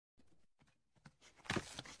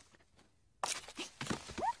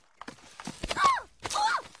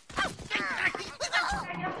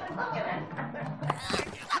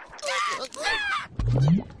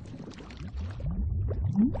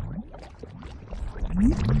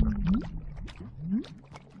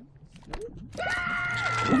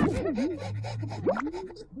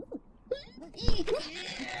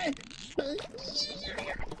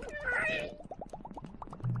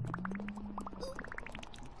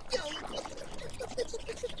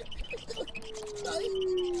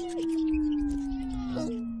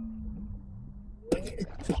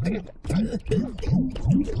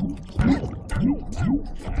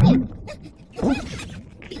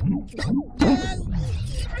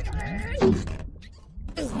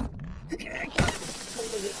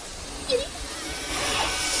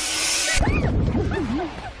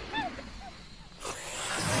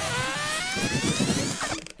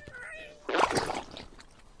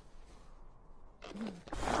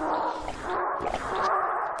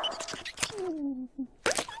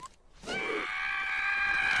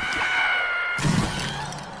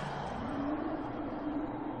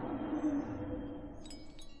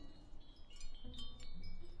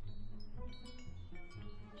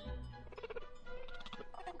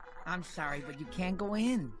I'm sorry, but you can't go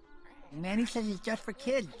in. Manny says it's just for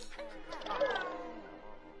kids.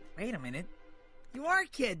 Wait a minute. You are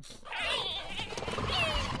kids.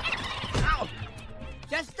 Ow!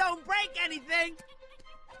 Just don't break anything!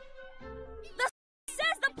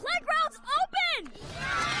 Says the playground's open!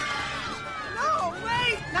 No,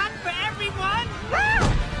 wait! Not for everyone!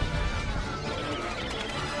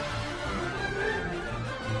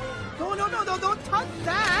 No, don't touch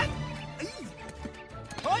that!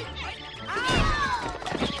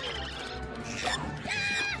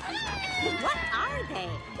 What are they?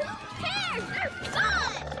 Who cares? They're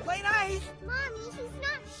fun! Play nice! Mommy, he's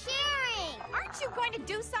not sharing. Aren't you going to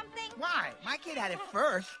do something? Why? My kid had it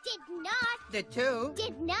first. Did not. Did two.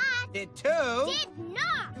 Did not. Did two. Did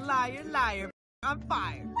not. Liar, liar. I'm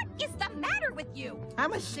fired. What is the matter with you?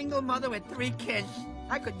 I'm a single mother with 3 kids.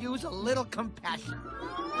 I could use a little compassion.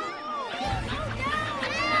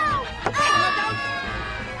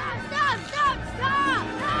 Stop!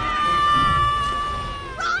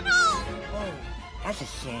 Ronald! Oh, that's a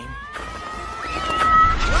shame.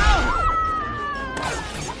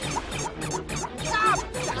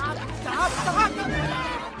 Stop! No!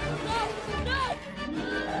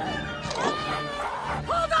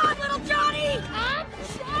 Hold on, little Johnny! I'm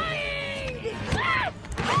trying!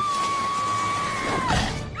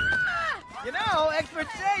 You know,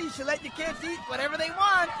 experts say you should let your kids eat whatever they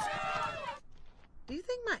want. Do you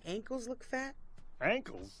think my ankles look fat?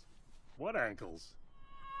 Ankles? What ankles?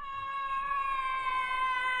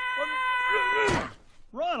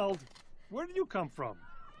 Ronald, where did you come from?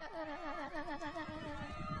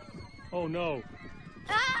 Oh, no.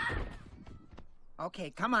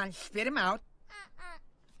 Okay, come on, spit him out.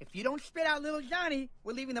 If you don't spit out little Johnny,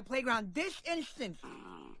 we're leaving the playground this instant.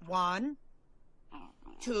 1,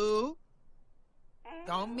 2.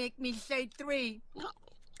 Don't make me say 3.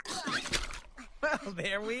 Well,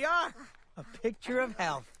 there we are. A picture of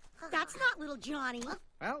health. That's not little Johnny.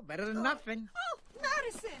 Well, better than nothing. Oh,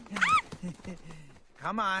 Madison!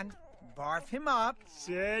 Come on, barf him up.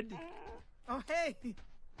 Sid? Oh, hey. Hey,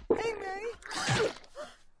 May.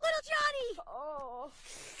 Little Johnny!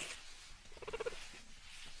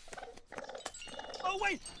 Oh,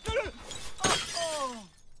 wait!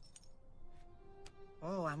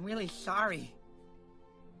 Oh, I'm really sorry.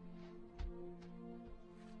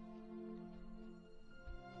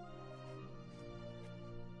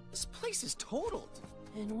 This place is totaled,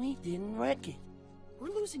 and we didn't wreck it. We're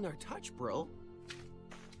losing our touch, bro.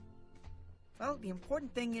 Well, the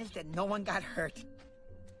important thing is that no one got hurt.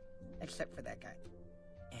 Except for that guy.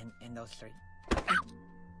 And those 3.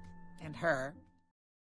 And her.